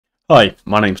Hi,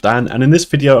 my name's Dan, and in this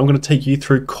video I'm going to take you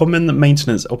through common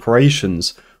maintenance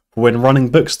operations for when running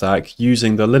BookStack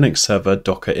using the Linux server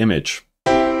Docker image.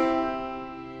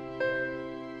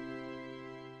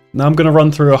 Now I'm going to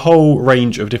run through a whole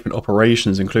range of different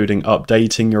operations, including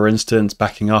updating your instance,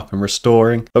 backing up and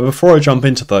restoring. But before I jump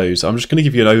into those, I'm just going to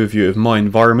give you an overview of my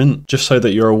environment, just so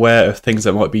that you're aware of things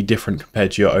that might be different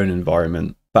compared to your own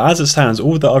environment. But as it stands,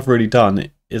 all that I've really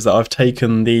done is that I've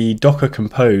taken the Docker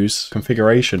Compose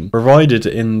configuration provided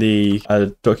in the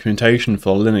documentation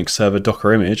for the Linux server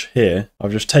Docker image here.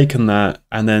 I've just taken that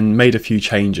and then made a few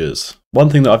changes. One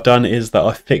thing that I've done is that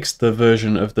I fixed the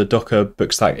version of the Docker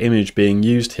BookStack image being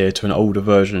used here to an older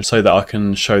version so that I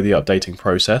can show the updating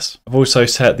process. I've also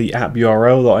set the app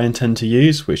URL that I intend to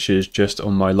use, which is just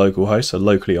on my local host, so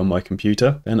locally on my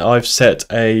computer. And I've set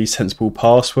a sensible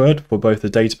password for both the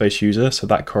database user, so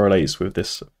that correlates with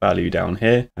this value down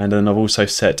here. And then I've also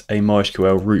set a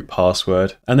MySQL root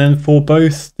password. And then for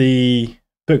both the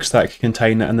BookStack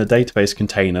container and the database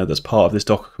container that's part of this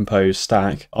Docker Compose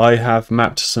stack, I have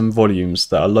mapped some volumes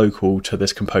that are local to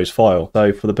this Compose file.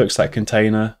 So for the BookStack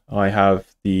container, I have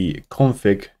the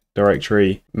config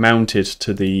directory mounted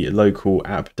to the local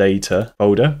app data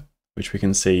folder, which we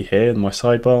can see here in my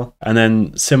sidebar. And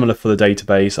then similar for the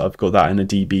database, I've got that in a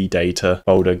DB data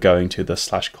folder going to the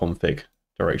 /config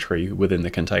directory within the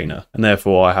container, and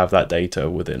therefore I have that data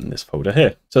within this folder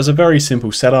here. So it's a very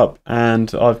simple setup,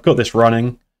 and I've got this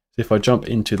running. So if I jump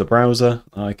into the browser,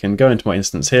 I can go into my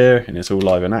instance here and it's all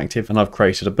live and active, and I've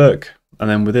created a book, and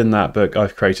then within that book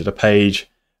I've created a page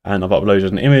and I've uploaded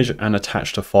an image and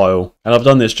attached a file. And I've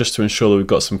done this just to ensure that we've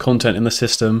got some content in the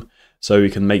system so we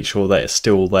can make sure that it's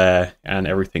still there and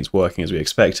everything's working as we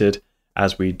expected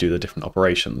as we do the different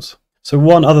operations. So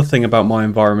one other thing about my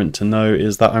environment to know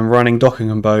is that I'm running Docker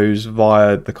Compose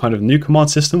via the kind of new command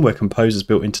system where Compose is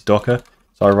built into Docker.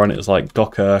 So I run it as like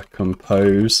Docker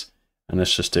Compose, and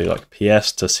let's just do like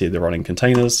PS to see the running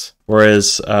containers.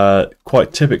 Whereas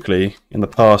quite typically in the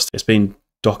past, it's been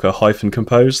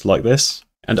Docker-Compose like this.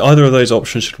 And either of those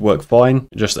options should work fine,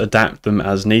 just adapt them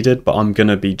as needed, but I'm going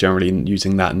to be generally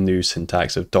using that new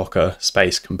syntax of Docker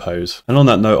space Compose. And on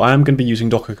that note, I am going to be using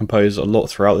Docker Compose a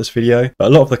lot throughout this video, but a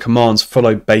lot of the commands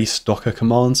follow base Docker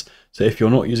commands. So if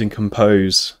you're not using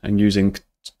Compose and using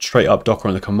straight up Docker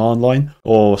on the command line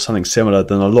or something similar,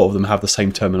 then a lot of them have the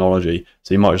same terminology.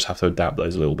 So you might just have to adapt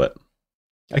those a little bit.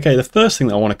 Okay, the first thing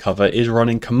that I want to cover is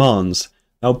running commands.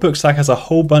 Now, BookStack has a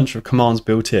whole bunch of commands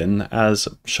built in, as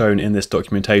shown in this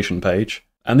documentation page.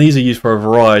 And these are used for a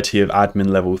variety of admin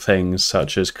level things,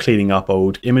 such as cleaning up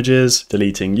old images,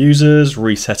 deleting users,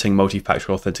 resetting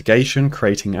multi-factor authentication,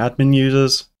 creating admin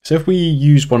users. So if we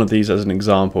use one of these as an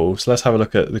example, so let's have a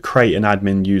look at the create an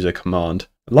admin user command.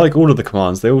 Like all of the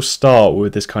commands, they all start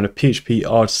with this kind of PHP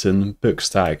artisan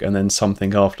BookStack and then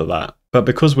something after that. But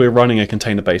because we're running a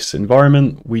container-based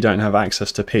environment, we don't have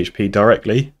access to PHP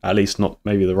directly, at least not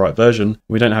maybe the right version.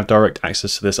 We don't have direct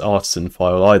access to this artisan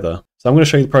file either. So I'm going to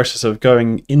show you the process of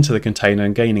going into the container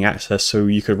and gaining access so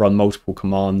you could run multiple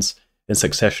commands in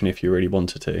succession if you really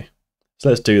wanted to. So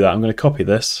let's do that. I'm going to copy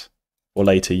this for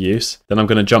later use. Then I'm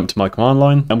going to jump to my command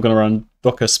line. I'm going to run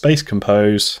Docker space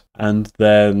compose and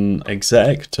then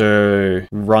exec to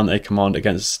run a command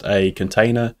against a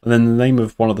container, and then the name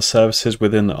of one of the services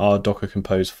within our Docker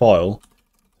Compose file.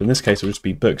 In this case, it would just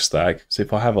be BookStack. So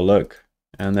if I have a look,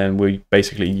 and then we're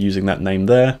basically using that name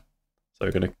there. So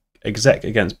we're going to exec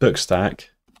against BookStack,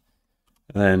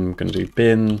 and then I'm going to do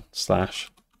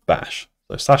bin/bash. So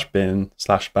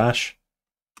 /bin/bash.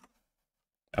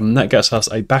 And that gets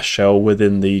us a bash shell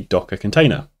within the Docker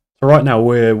container. So right now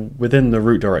we're within the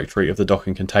root directory of the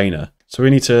Docker container. So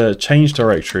we need to change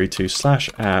directory to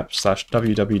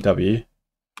 /app/www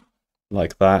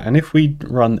like that. And if we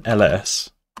run ls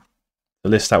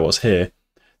to list out what's here,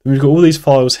 then we've got all these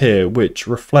files here which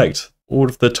reflect all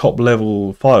of the top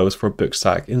level files for a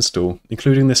BookStack install,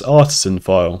 including this artisan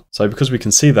file. So because we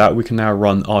can see that, we can now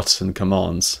run artisan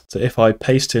commands. So if I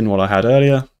paste in what I had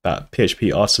earlier, that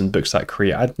PHP artisan BookStack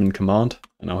create admin command,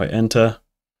 and I'll hit enter,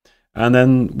 and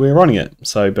then we're running it.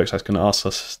 So BookStack's going to ask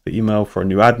us the email for a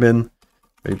new admin,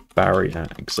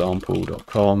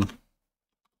 barry@example.com,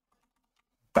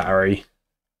 Barry,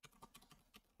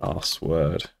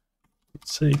 password,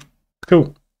 let's see,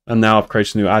 cool. And now I've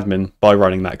created a new admin by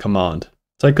running that command.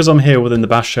 So because I'm here within the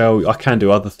bash shell, I can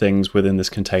do other things within this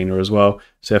container as well.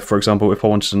 So if, for example, if I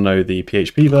wanted to know the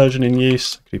PHP version in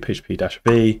use, I could do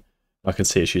php-v. I can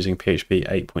see it's using PHP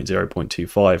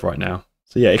 8.0.25 right now.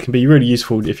 So yeah, it can be really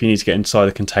useful if you need to get inside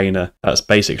the container. That's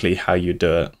basically how you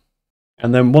do it.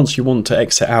 And then once you want to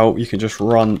exit out, you can just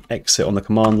run exit on the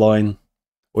command line.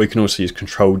 or you can also use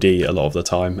Control D a lot of the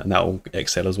time, and that will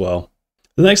excel as well.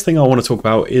 The next thing I want to talk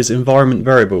about is environment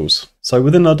variables. So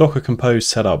within our Docker Compose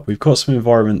setup, we've got some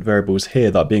environment variables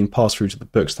here that are being passed through to the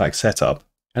BookStack setup.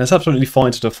 And it's absolutely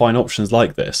fine to define options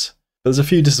like this. But there's a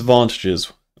few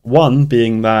disadvantages. One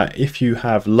being that if you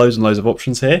have loads and loads of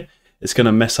options here, it's going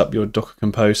to mess up your Docker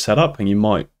Compose setup, and you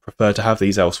might prefer to have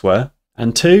these elsewhere.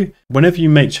 And two, whenever you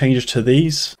make changes to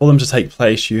these, for them to take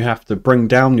place, you have to bring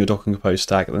down your Docker Compose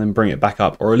stack and then bring it back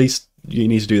up, or at least you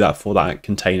need to do that for that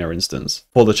container instance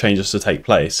for the changes to take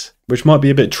place, which might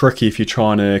be a bit tricky if you're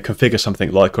trying to configure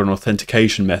something like an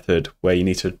authentication method where you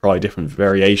need to try different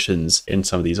variations in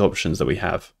some of these options that we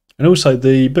have. And also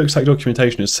the BookStack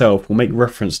documentation itself will make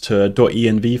reference to a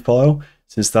 .env file,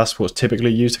 since that's what's typically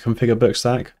used to configure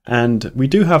BookStack, and we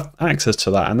do have access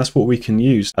to that, and that's what we can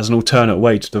use as an alternate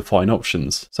way to define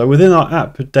options. So within our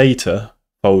app data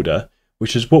folder,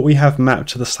 which is what we have mapped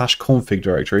to the /config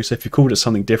directory. So if you called it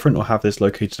something different or have this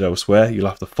located elsewhere, you'll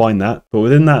have to find that. But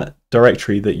within that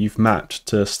directory that you've mapped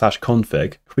to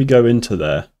 /config, if we go into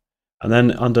there, and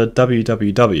then under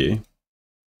www,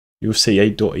 you'll see a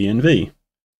 .env.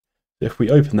 If we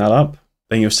open that up,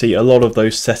 then you'll see a lot of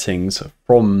those settings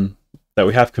from that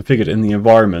we have configured in the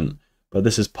environment, but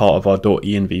this is part of our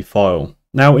 .env file.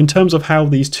 Now, in terms of how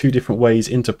these two different ways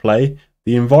interplay,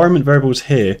 the environment variables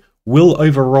here will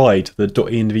override the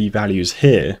 .env values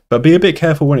here, but be a bit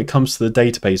careful when it comes to the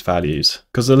database values,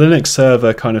 because the Linux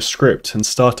server kind of script and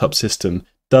startup system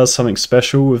does something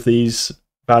special with these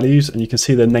values, and you can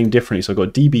see they're named differently. So I've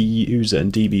got db user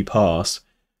and db pass,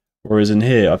 whereas in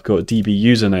here I've got db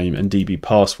username and db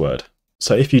password.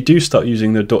 So if you do start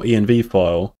using the .env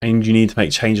file and you need to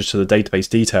make changes to the database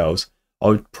details, I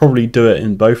would probably do it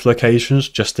in both locations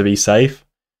just to be safe.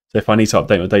 So if I need to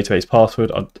update my database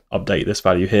password, I'd update this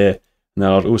value here, and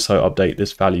then I'd also update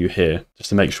this value here, just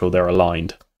to make sure they're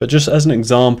aligned. But just as an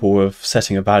example of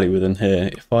setting a value within here,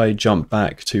 if I jump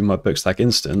back to my BookStack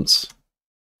instance,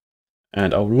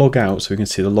 and I'll log out so we can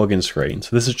see the login screen.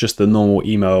 So this is just the normal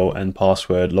email and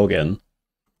password login.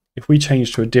 If we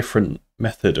change to a different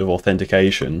method of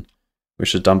authentication,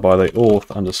 which is done by the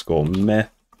auth_method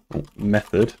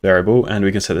variable, and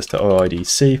we can set this to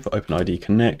OIDC for OpenID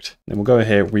Connect. Then we'll go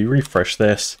here, we refresh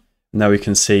this, and now we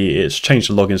can see it's changed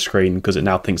the login screen because it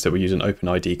now thinks that we're using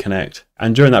OpenID Connect.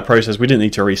 And during that process, we didn't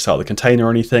need to restart the container or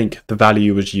anything. The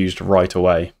value was used right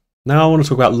away. Now I want to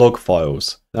talk about log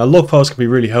files. Now log files can be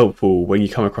really helpful when you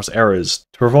come across errors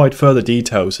to provide further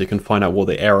details so you can find out what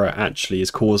the error actually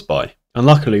is caused by. And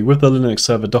luckily, with the Linux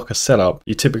server Docker setup,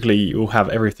 you typically will have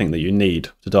everything that you need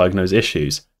to diagnose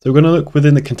issues. So we're going to look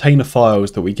within the container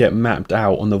files that we get mapped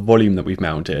out on the volume that we've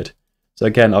mounted. So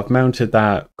again, I've mounted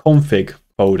that config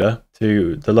folder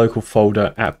to the local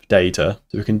folder app data,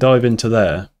 so we can dive into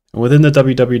there. And within the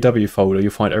www folder,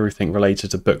 you'll find everything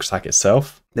related to BookStack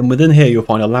itself. Then within here, you'll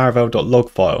find a laravel.log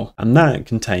file, and that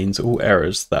contains all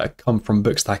errors that come from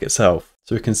BookStack itself.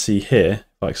 So we can see here,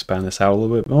 if I expand this out a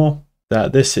little bit more,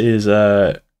 that this is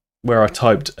where I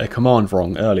typed a command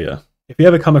wrong earlier. If you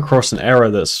ever come across an error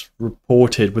that's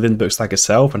reported within BookStack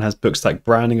itself and has BookStack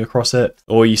branding across it,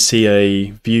 or you see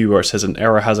a view where it says an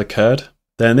error has occurred,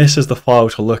 then this is the file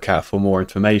to look at for more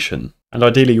information. And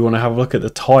ideally you want to have a look at the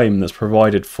time that's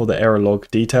provided for the error log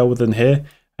detail within here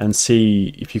and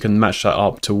see if you can match that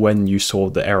up to when you saw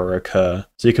the error occur.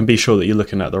 So you can be sure that you're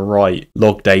looking at the right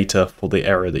log data for the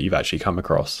error that you've actually come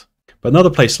across. But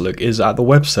another place to look is at the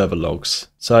web server logs.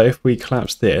 So if we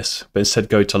collapse this, but instead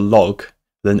go to log,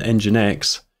 then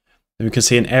nginx, then we can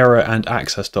see an error and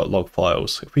access.log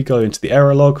files. If we go into the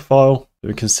error log file,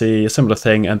 we can see a similar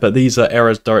thing, but these are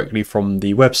errors directly from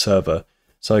the web server.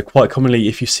 So quite commonly,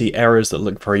 if you see errors that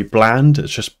look very bland,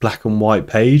 it's just black and white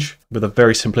page with a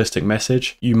very simplistic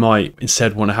message, you might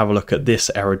instead want to have a look at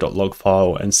this error.log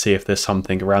file and see if there's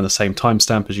something around the same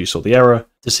timestamp as you saw the error,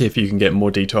 to see if you can get more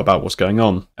detail about what's going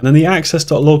on. And then the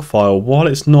access.log file, while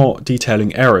it's not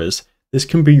detailing errors, this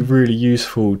can be really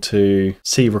useful to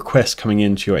see requests coming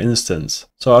into your instance.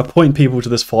 So I point people to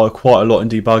this file quite a lot in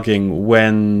debugging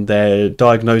when they're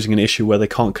diagnosing an issue where they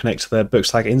can't connect to their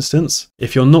BookStack instance.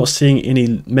 If you're not seeing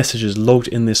any messages logged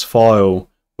in this file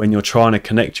when you're trying to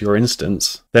connect to your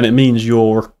instance, then it means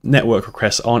your network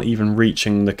requests aren't even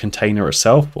reaching the container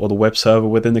itself or the web server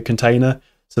within the container.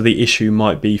 So the issue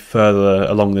might be further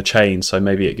along the chain. So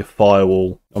maybe at your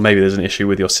firewall, or maybe there's an issue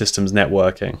with your system's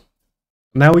networking.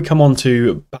 Now we come on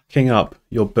to backing up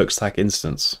your BookStack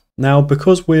instance. Now,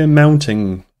 because we're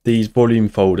mounting these volume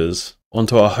folders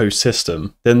onto our host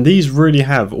system, then these really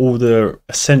have all the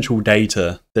essential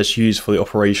data that's used for the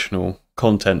operational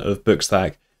content of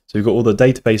BookStack. So we've got all the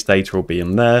database data will be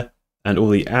in there, and all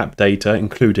the app data,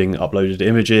 including uploaded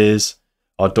images,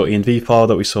 our .env file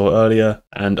that we saw earlier,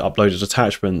 and uploaded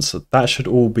attachments. That should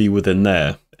all be within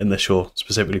there, unless you're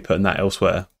specifically putting that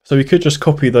elsewhere. So we could just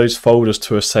copy those folders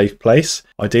to a safe place.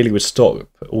 Ideally, we'd stop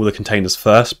all the containers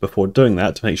first before doing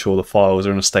that to make sure the files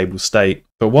are in a stable state.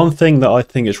 But one thing that I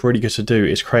think is really good to do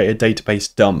is create a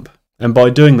database dump. And by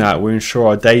doing that, we ensure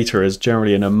our data is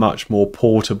generally in a much more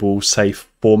portable,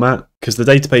 safe format, because the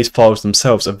database files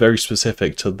themselves are very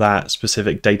specific to that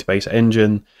specific database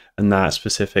engine and that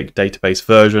specific database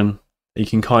version. You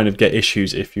can kind of get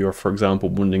issues if you're, for example,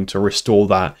 wanting to restore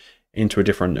that into a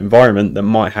different environment that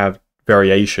might have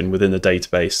variation within the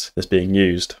database that's being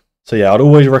used. So yeah, I'd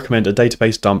always recommend a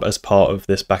database dump as part of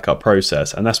this backup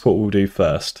process, and that's what we'll do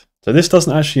first. So this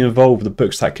doesn't actually involve the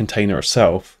BookStack container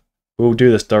itself. We'll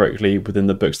do this directly within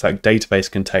the BookStack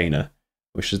database container,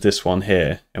 which is this one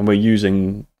here, and we're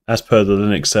using, as per the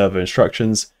Linux server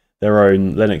instructions, their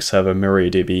own Linux server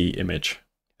MariaDB image.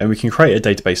 And we can create a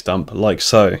database dump like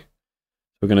so.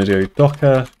 We're going to do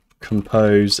docker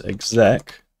compose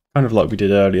exec, kind of like we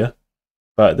did earlier,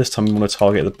 but this time we want to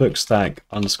target the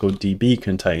bookstack_db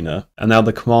container. And now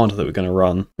the command that we're going to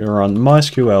run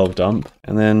mysql dump,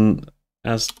 and then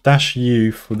as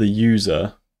 -u for the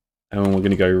user, and we're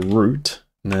going to go root,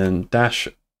 and then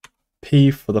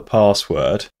 -p for the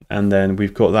password, and then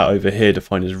we've got that over here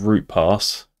defined as root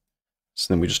pass.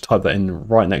 So then we just type that in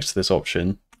right next to this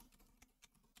option.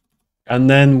 And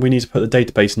then we need to put the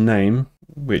database name,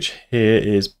 which here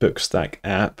is BookStack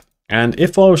app. And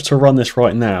if I was to run this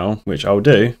right now, which I'll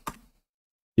do,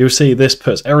 you'll see this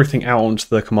puts everything out onto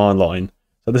the command line.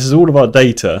 So this is all of our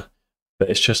data, but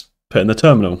it's just put in the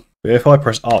terminal. But if I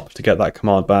press up to get that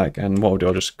command back, and what I'll do,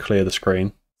 I'll just clear the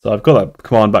screen. So I've got that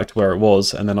command back to where it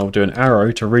was, and then I'll do an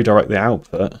arrow to redirect the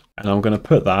output, and I'm going to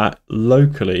put that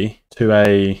locally to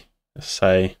a, let's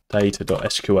say,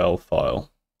 data.sql file.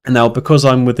 And now because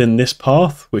I'm within this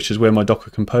path, which is where my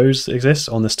Docker Compose exists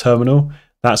on this terminal,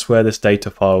 that's where this data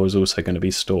file is also going to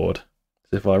be stored.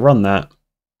 So if I run that,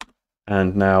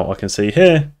 and now I can see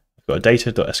here, I've got a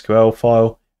data.sql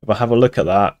file. If I have a look at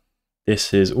that,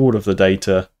 this is all of the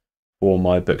data for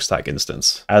my BookStack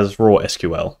instance as raw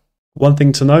SQL. One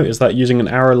thing to note is that using an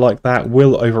arrow like that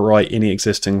will overwrite any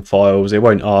existing files. It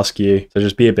won't ask you, so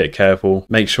just be a bit careful.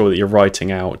 Make sure that you're writing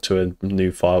out to a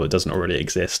new file that doesn't already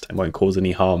exist and won't cause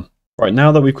any harm. Right,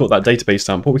 now that we've got that database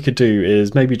dump, what we could do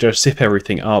is maybe just zip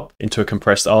everything up into a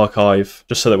compressed archive,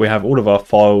 just so that we have all of our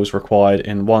files required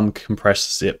in one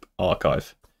compressed zip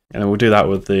archive. And we'll do that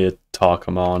with the tar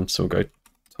command. So we'll go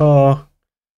tar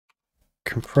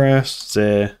compress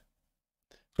zip,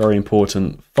 very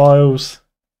important files.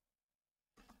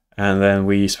 And then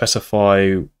we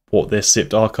specify what this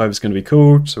zipped archive is going to be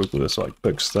called. So we'll call this like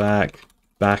BookStack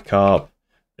backup.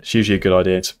 It's usually a good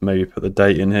idea to maybe put the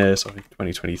date in here. So I think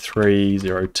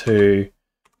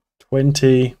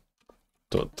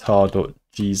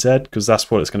 2023/02/20.tar.gz, because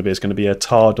that's what it's going to be. It's going to be a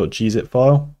tar.gzip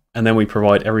file. And then we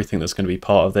provide everything that's going to be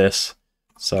part of this.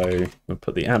 So we'll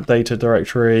put the app data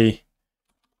directory,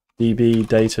 db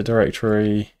data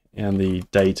directory, and the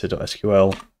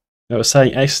data.sql. Now it's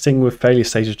saying exiting with failure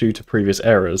status due to previous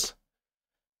errors.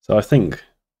 So I think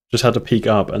just had to peek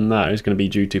up, and that is going to be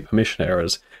due to permission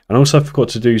errors. And also I forgot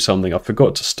to do something. I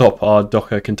forgot to stop our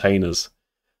Docker containers.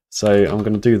 So I'm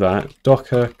going to do that.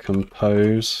 Docker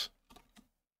compose.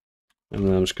 And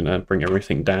then I'm just going to bring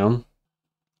everything down.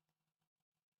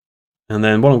 And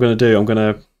then what I'm going to do, I'm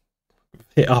going to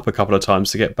hit up a couple of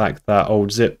times to get back that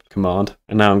old zip command.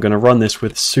 And now I'm going to run this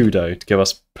with sudo to give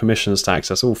us permissions to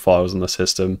access all files in the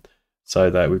system, so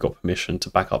that we've got permission to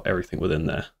back up everything within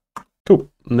there. Cool,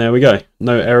 and there we go.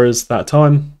 No errors that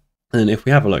time. And if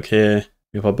we have a look here,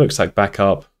 we have our BookStack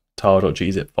backup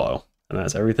tar.gzip file, and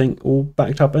that's everything all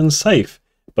backed up and safe.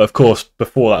 But of course,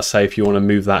 before that's safe, you want to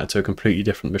move that to a completely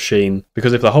different machine,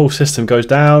 because if the whole system goes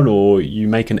down, or you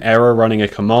make an error running a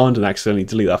command and accidentally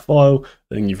delete that file,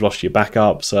 then you've lost your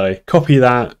backup. So copy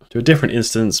that to a different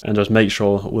instance and just make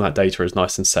sure all that data is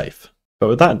nice and safe. But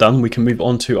with that done, we can move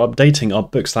on to updating our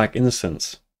BookStack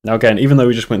instance. Now again, even though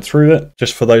we just went through it,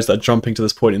 just for those that are jumping to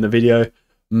this point in the video,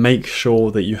 make sure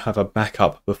that you have a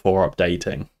backup before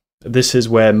updating. This is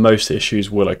where most issues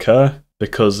will occur,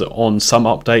 because on some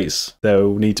updates, there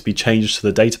will need to be changes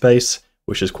to the database,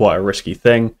 which is quite a risky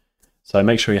thing. So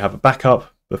make sure you have a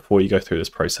backup before you go through this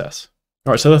process.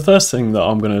 All right, so the first thing that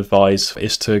I'm going to advise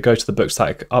is to go to the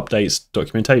BookStack updates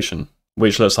documentation,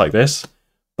 which looks like this.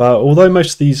 But although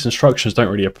most of these instructions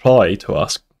don't really apply to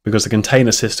us, because the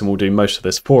container system will do most of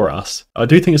this for us, I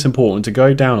do think it's important to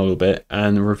go down a little bit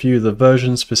and review the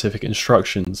version-specific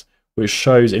instructions, which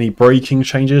shows any breaking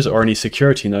changes or any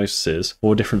security notices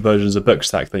for different versions of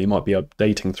BookStack that you might be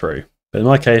updating through. But in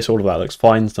my case, all of that looks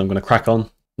fine, so I'm going to crack on.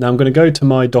 Now I'm going to go to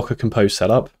my Docker Compose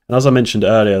setup, and as I mentioned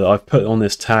earlier, I've put on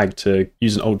this tag to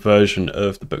use an old version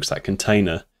of the BookStack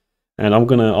container, and I'm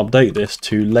going to update this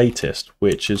to latest,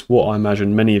 which is what I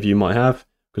imagine many of you might have,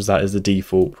 because that is the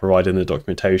default provided in the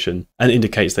documentation, and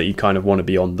indicates that you kind of want to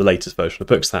be on the latest version of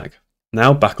BookStack.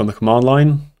 Now back on the command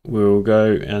line, we'll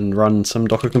go and run some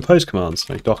Docker Compose commands.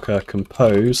 So Docker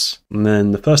Compose, and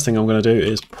then the first thing I'm going to do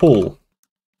is pull.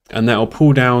 And that'll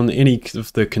pull down any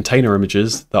of the container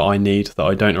images that I need that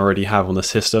I don't already have on the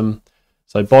system.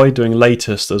 So by doing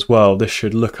latest as well, this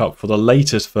should look up for the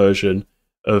latest version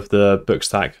of the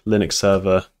BookStack Linux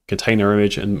server container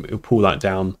image, and it'll pull that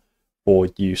down for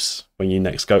use when you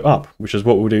next go up, which is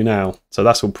what we'll do now. So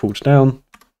that's all pulled down.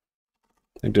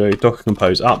 And do Docker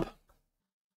Compose up.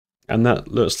 And that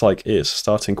looks like it's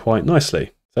starting quite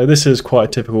nicely. So this is quite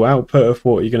a typical output of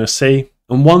what you're going to see.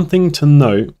 And one thing to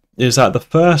note is that the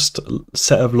first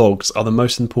set of logs are the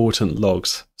most important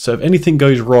logs. So if anything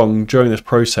goes wrong during this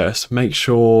process, make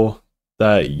sure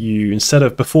that you, instead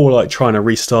of before like trying to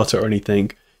restart it or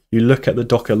anything, you look at the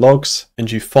Docker logs and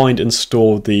you find and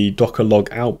store the Docker log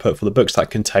output for the BookStack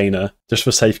container, just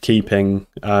for safekeeping.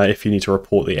 If you need to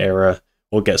report the error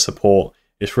or get support,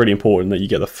 it's really important that you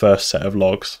get the first set of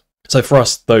logs. So for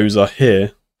us, those are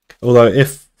here. Although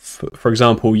if, for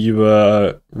example, you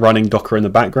were running Docker in the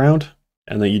background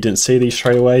and that you didn't see these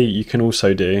straight away, you can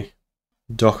also do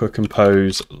Docker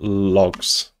Compose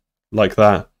logs like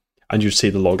that, and you see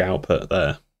the log output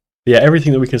there. But yeah,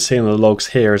 everything that we can see in the logs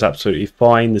here is absolutely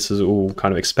fine. This is all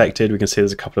kind of expected. We can see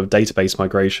there's a couple of database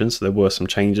migrations, so there were some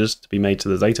changes to be made to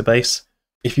the database.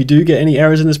 If you do get any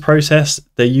errors in this process,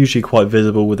 they're usually quite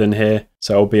visible within here.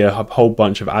 So it'll be a whole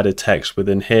bunch of added text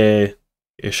within here.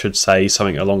 It should say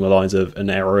something along the lines of an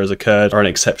error has occurred or an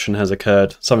exception has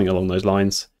occurred, something along those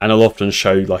lines. And it'll often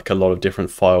show like a lot of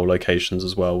different file locations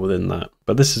as well within that.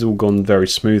 But this has all gone very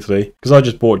smoothly. Because I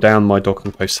just brought down my Docker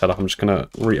Compose setup, I'm just going to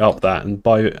re-up that. And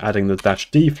by adding the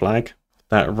 -d flag,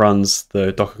 that runs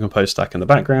the Docker Compose stack in the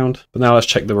background. But now let's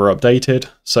check that we're updated.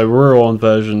 So we're on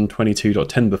version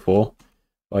 22.10 before.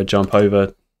 I jump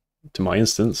over to my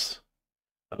instance,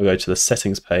 I'll go to the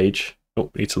settings page.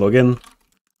 Oh, we need to log in.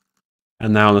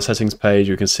 And now on the settings page,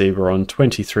 you can see we're on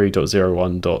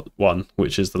 23.01.1,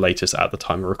 which is the latest at the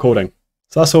time of recording.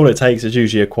 So that's all it takes. It's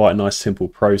usually a quite nice, simple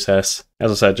process.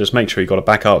 As I said, just make sure you've got a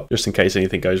backup just in case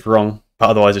anything goes wrong. But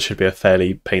otherwise, it should be a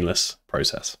fairly painless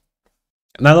process.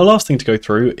 Now, the last thing to go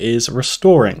through is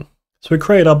restoring. So we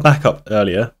created our backup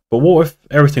earlier. But what if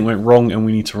everything went wrong and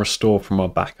we need to restore from our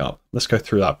backup? Let's go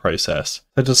through that process.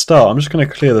 So to start, I'm just going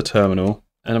to clear the terminal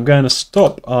and I'm going to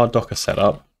stop our Docker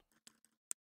setup.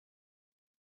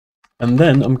 And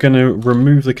then I'm going to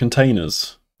remove the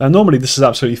containers. Now normally this is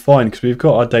absolutely fine because we've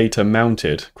got our data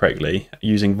mounted correctly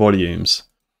using volumes.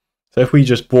 So if we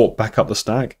just brought back up the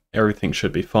stack, everything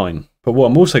should be fine. But what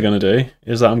I'm also going to do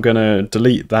is that I'm going to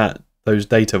delete those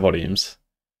data volumes.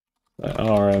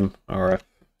 rm, rf.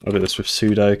 I'll do this with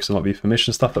sudo because there might be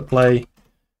permission stuff at play.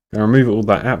 And remove all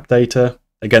that app data.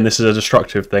 Again, this is a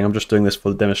destructive thing. I'm just doing this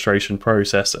for the demonstration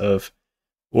process of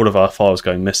all of our files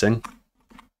going missing.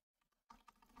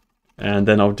 And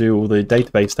then I'll do all the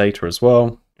database data as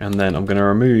well. And then I'm going to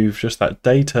remove just that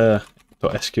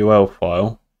data.sql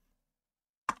file.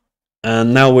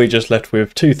 And now we're just left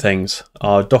with two things,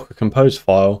 our Docker Compose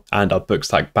file and our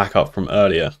BookStack backup from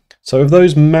earlier. So with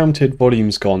those mounted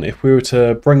volumes gone, if we were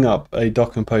to bring up a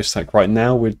Docker Compose stack right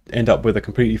now, we'd end up with a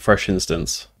completely fresh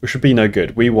instance, which would be no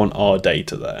good. We want our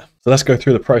data there. So let's go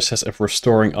through the process of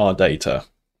restoring our data.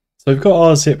 So we've got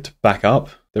our zipped backup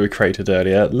that we created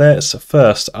earlier. Let's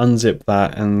first unzip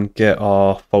that and get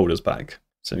our folders back.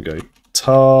 So we go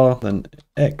tar, then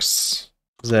xzfvf,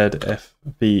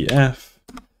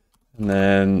 and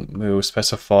then we'll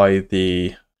specify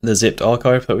the zipped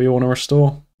archive that we want to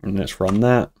restore. And let's run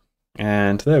that.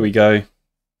 And there we go.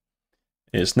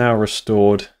 It's now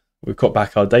restored. We've got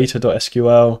back our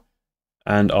data.sql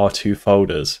and our two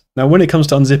folders. Now, when it comes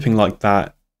to unzipping like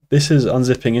that, this is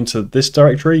unzipping into this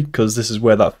directory because this is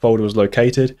where that folder was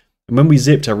located. And when we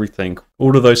zipped everything,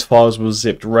 all of those files were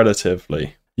zipped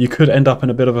relatively. You could end up in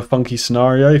a bit of a funky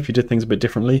scenario if you did things a bit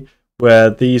differently, where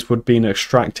these would be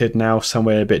extracted now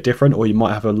somewhere a bit different, or you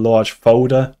might have a large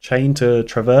folder chain to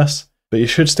traverse. But you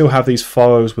should still have these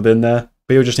files within there.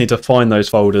 But you'll just need to find those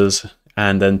folders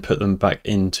and then put them back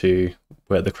into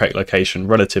where the correct location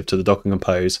relative to the Docker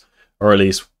Compose, or at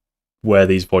least where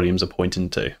these volumes are pointing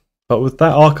to. But with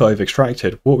that archive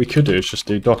extracted, what we could do is just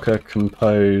do Docker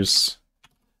Compose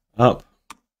up.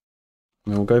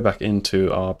 And we'll go back into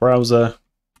our browser,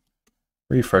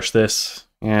 refresh this,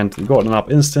 and we've got an up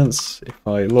instance. If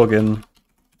I log in,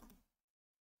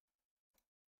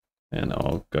 And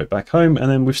I'll go back home, and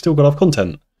then we've still got our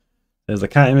content. There's the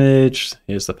cat image,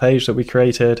 here's the page that we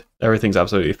created, everything's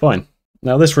absolutely fine.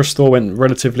 Now this restore went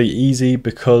relatively easy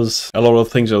because a lot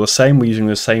of things are the same. We're using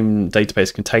the same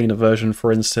database container version,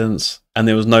 for instance, and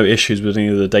there was no issues with any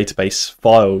of the database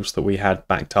files that we had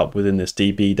backed up within this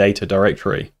DB data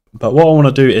directory. But what I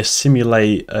want to do is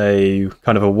simulate a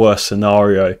kind of a worse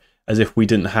scenario, as if we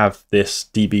didn't have this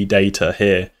DB data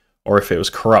here, or if it was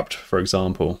corrupt, for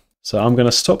example. So I'm going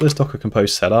to stop this Docker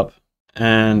Compose setup,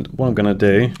 and what I'm going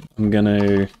to do, I'm going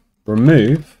to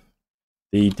remove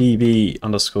the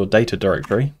db_data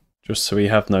directory, just so we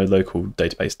have no local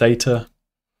database data.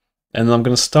 And then I'm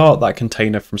going to start that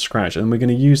container from scratch, and we're going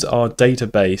to use our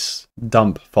database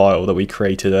dump file that we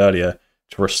created earlier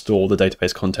to restore the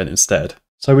database content instead.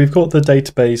 So we've got the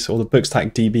database or the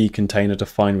BookStack DB container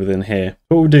defined within here.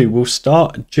 What we'll do, we'll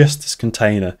start just this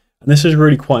container. And this is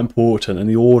really quite important, and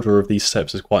the order of these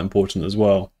steps is quite important as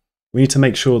well. We need to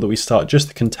make sure that we start just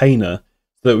the container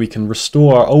so that we can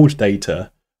restore our old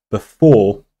data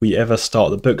before we ever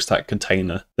start the BookStack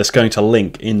container that's going to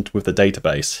link in with the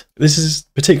database. This is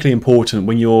particularly important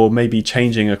when you're maybe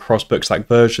changing across BookStack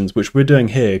versions, which we're doing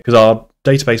here because our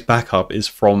database backup is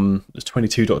from the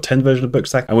 22.10 version of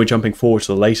BookStack, and we're jumping forward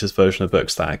to the latest version of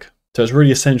BookStack. So it's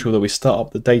really essential that we start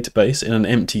up the database in an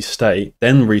empty state,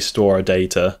 then restore our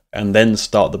data, and then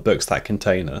start the BookStack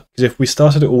container. Because if we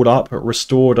started it all up,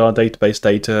 restored our database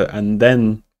data, and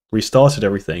then restarted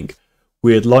everything,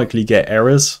 we'd likely get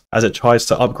errors as it tries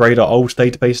to upgrade our old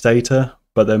database data,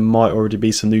 but there might already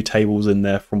be some new tables in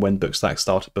there from when BookStack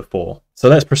started before. So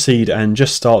let's proceed and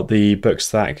just start the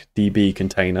BookStack DB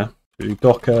container. Do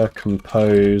Docker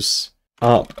compose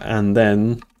up, and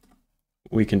then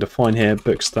we can define here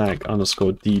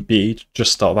BookStack_DB,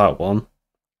 just start that one.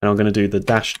 And I'm going to do the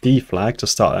 -d flag to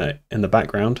start it in the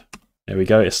background. There we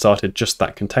go, it started just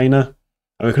that container.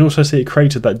 And we can also see it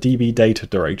created that DB data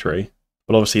directory.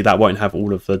 But obviously that won't have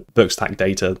all of the BookStack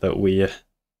data that we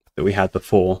had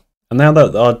before. And now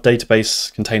that our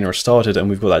database container is started and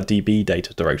we've got that DB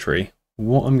data directory,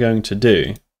 what I'm going to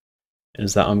do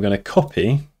is that I'm going to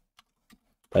copy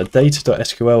that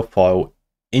data.sql file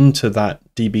into that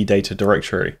DB data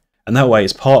directory. And that way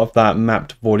it's part of that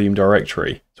mapped volume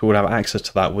directory. So we'll have access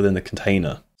to that within the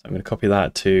container. So I'm going to copy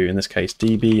that to, in this case,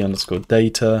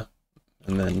 db_data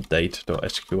and then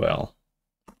data.sql.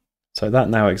 So that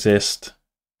now exists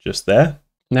just there.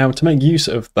 Now to make use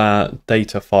of that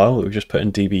data file that we've just put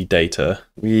in DB data,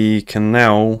 we can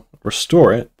now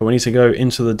restore it, but we need to go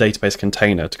into the database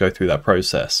container to go through that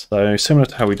process. So similar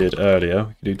to how we did earlier,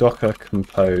 we can do docker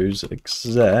compose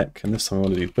exec, and this time I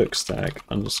want to do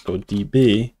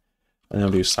BookStack_DB, and then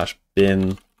I'll do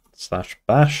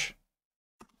 /bin/bash.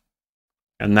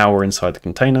 And now we're inside the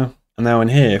container. And now in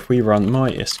here, if we run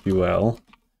mysql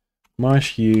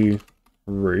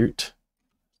 -u_root,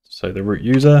 so the root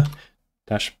user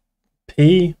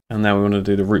 -p, and now we want to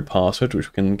do the root password, which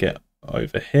we can get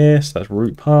over here, so that's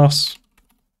root pass.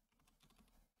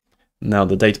 Now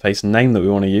the database name that we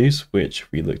want to use,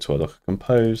 which we look to our Docker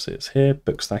Compose, it's here,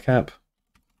 BookStack app.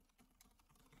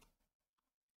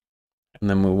 And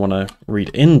then we want to read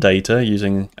in data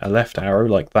using a left arrow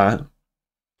like that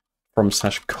from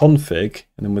 /config,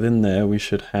 and then within there we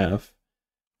should have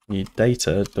the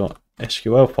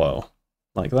data.sql file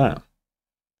like that.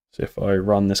 So if I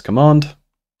run this command,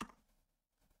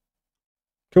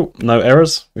 cool, no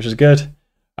errors, which is good.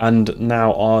 And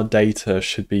now our data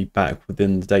should be back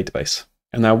within the database.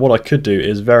 And now what I could do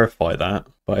is verify that,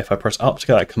 but if I press up to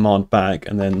get that command back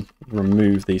and then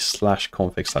remove the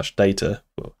 /config/data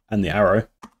and the arrow,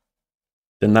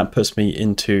 then that puts me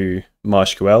into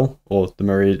MySQL or the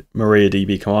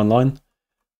MariaDB command line.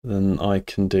 Then I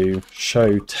can do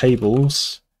show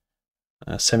tables,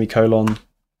 semicolon,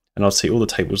 and I'll see all the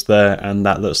tables there, and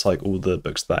that looks like all the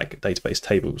BookStack database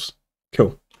tables.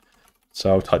 Cool.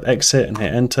 So I'll type exit and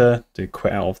hit enter to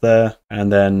quit out of there,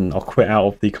 and then I'll quit out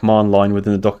of the command line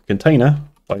within the Docker container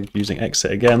by using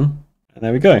exit again, and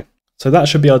there we go. So that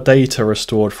should be our data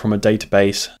restored from a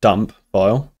database dump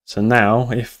file. So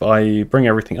now if I bring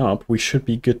everything up, we should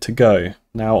be good to go.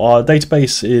 Now our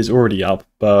database is already up,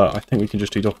 but I think we can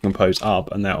just do docker compose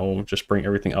up, and that will just bring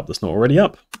everything up that's not already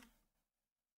up.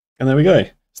 And there we go.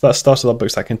 So that started our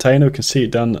BookStack container. We can see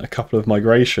it done a couple of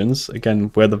migrations.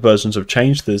 Again, where the versions have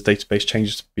changed, there's database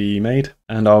changes to be made.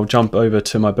 And I'll jump over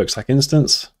to my BookStack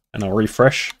instance and I'll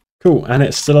refresh. Cool, and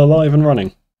it's still alive and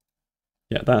running.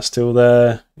 Yeah, that's still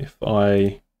there.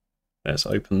 Let's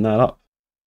open that up.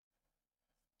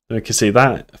 We can see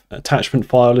that attachment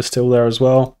file is still there as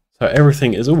well. So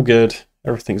everything is all good,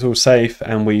 everything's all safe,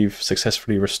 and we've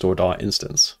successfully restored our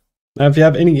instance. Now, if you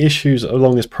have any issues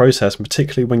along this process, and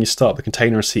particularly when you start the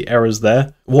container and see errors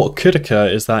there, what could occur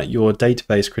is that your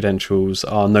database credentials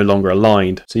are no longer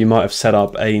aligned. So you might have set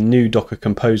up a new Docker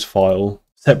Compose file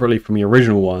separately from your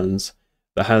original ones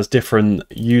that has different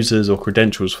users or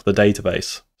credentials for the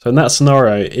database. So in that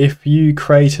scenario, if you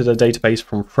created a database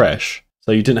from fresh,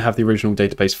 so you didn't have the original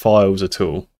database files at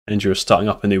all, and you're starting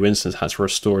up a new instance, had to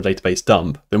restore a database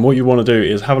dump, then what you want to do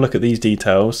is have a look at these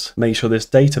details, make sure this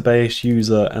database,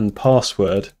 user, and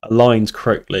password aligns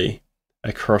correctly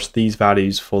across these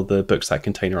values for the BookStack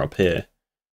container up here.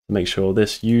 Make sure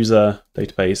this user,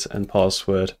 database, and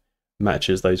password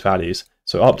matches those values.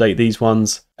 So update these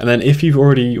ones, and then if you've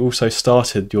already also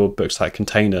started your BookStack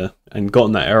container and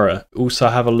gotten that error, also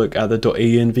have a look at the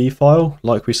 .env file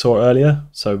like we saw earlier.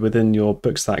 So within your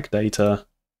BookStack data,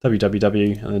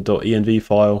 www and the .env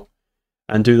file,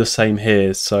 and do the same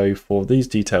here. So for these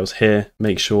details here,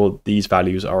 make sure these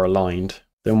values are aligned.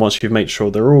 Then once you've made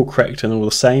sure they're all correct and all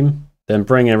the same, then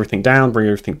bring everything down, bring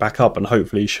everything back up, and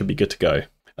hopefully you should be good to go.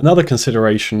 Another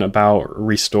consideration about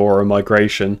restore or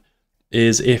migration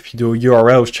is if your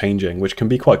URL is changing, which can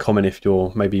be quite common if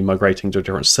you're maybe migrating to a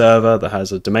different server that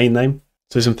has a domain name.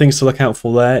 So some things to look out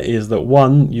for there is that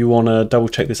one, you want to double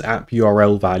check this app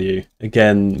URL value.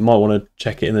 Again, you might want to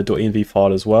check it in the .env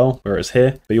file as well, where it's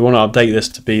here, but you want to update this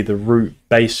to be the root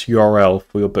base URL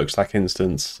for your BookStack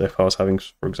instance. So if I was having,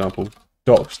 for example,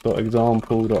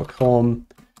 docs.example.com,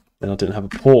 then I didn't have a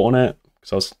port on it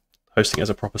because I was hosting it as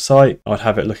a proper site, I'd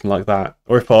have it looking like that.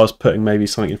 Or if I was putting maybe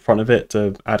something in front of it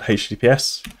to add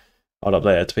HTTPS, I'd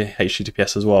update it to be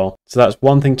HTTPS as well. So that's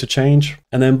one thing to change.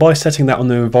 And then by setting that on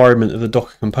the environment of the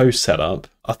Docker Compose setup,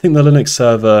 I think the Linux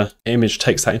server image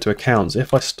takes that into account. So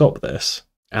if I stop this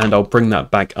and I'll bring that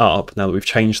back up, now that we've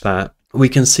changed that, we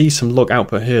can see some log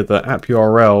output here that app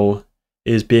URL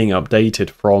is being updated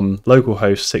from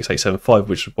localhost 6875,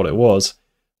 which is what it was,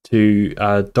 to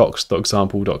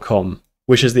docs.example.com.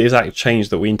 which is the exact change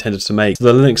that we intended to make. So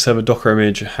the Linux server Docker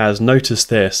image has noticed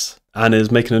this and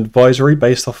is making an advisory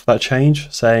based off of that change,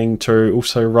 saying to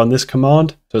also run this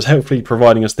command. So it's hopefully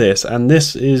providing us this. And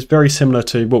this is very similar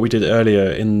to what we did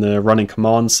earlier in the running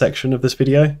commands section of this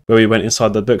video, where we went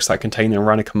inside the BookStack container and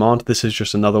ran a command. This is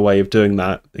just another way of doing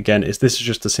that. Again, this is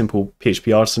just a simple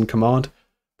PHP artisan command.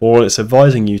 But all it's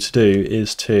advising you to do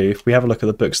is to, if we have a look at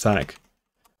the BookStack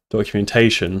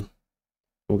documentation,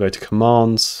 we'll go to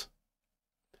commands,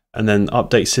 and then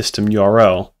update system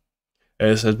URL.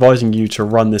 It's advising you to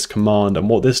run this command, and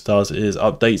what this does is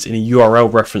updates any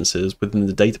URL references within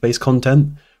the database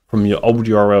content from your old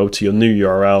URL to your new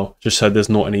URL, just so there's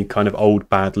not any kind of old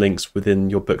bad links within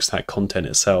your BookStack content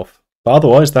itself. But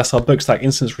otherwise, that's our BookStack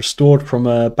instance restored from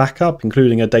a backup,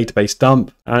 including a database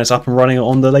dump, and it's up and running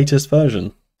on the latest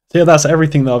version. So yeah, that's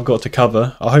everything that I've got to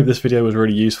cover. I hope this video was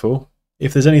really useful.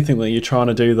 If there's anything that you're trying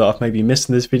to do that I've maybe missed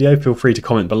in this video, feel free to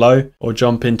comment below or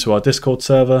jump into our Discord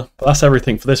server. But that's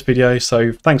everything for this video,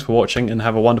 so thanks for watching and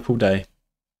have a wonderful day.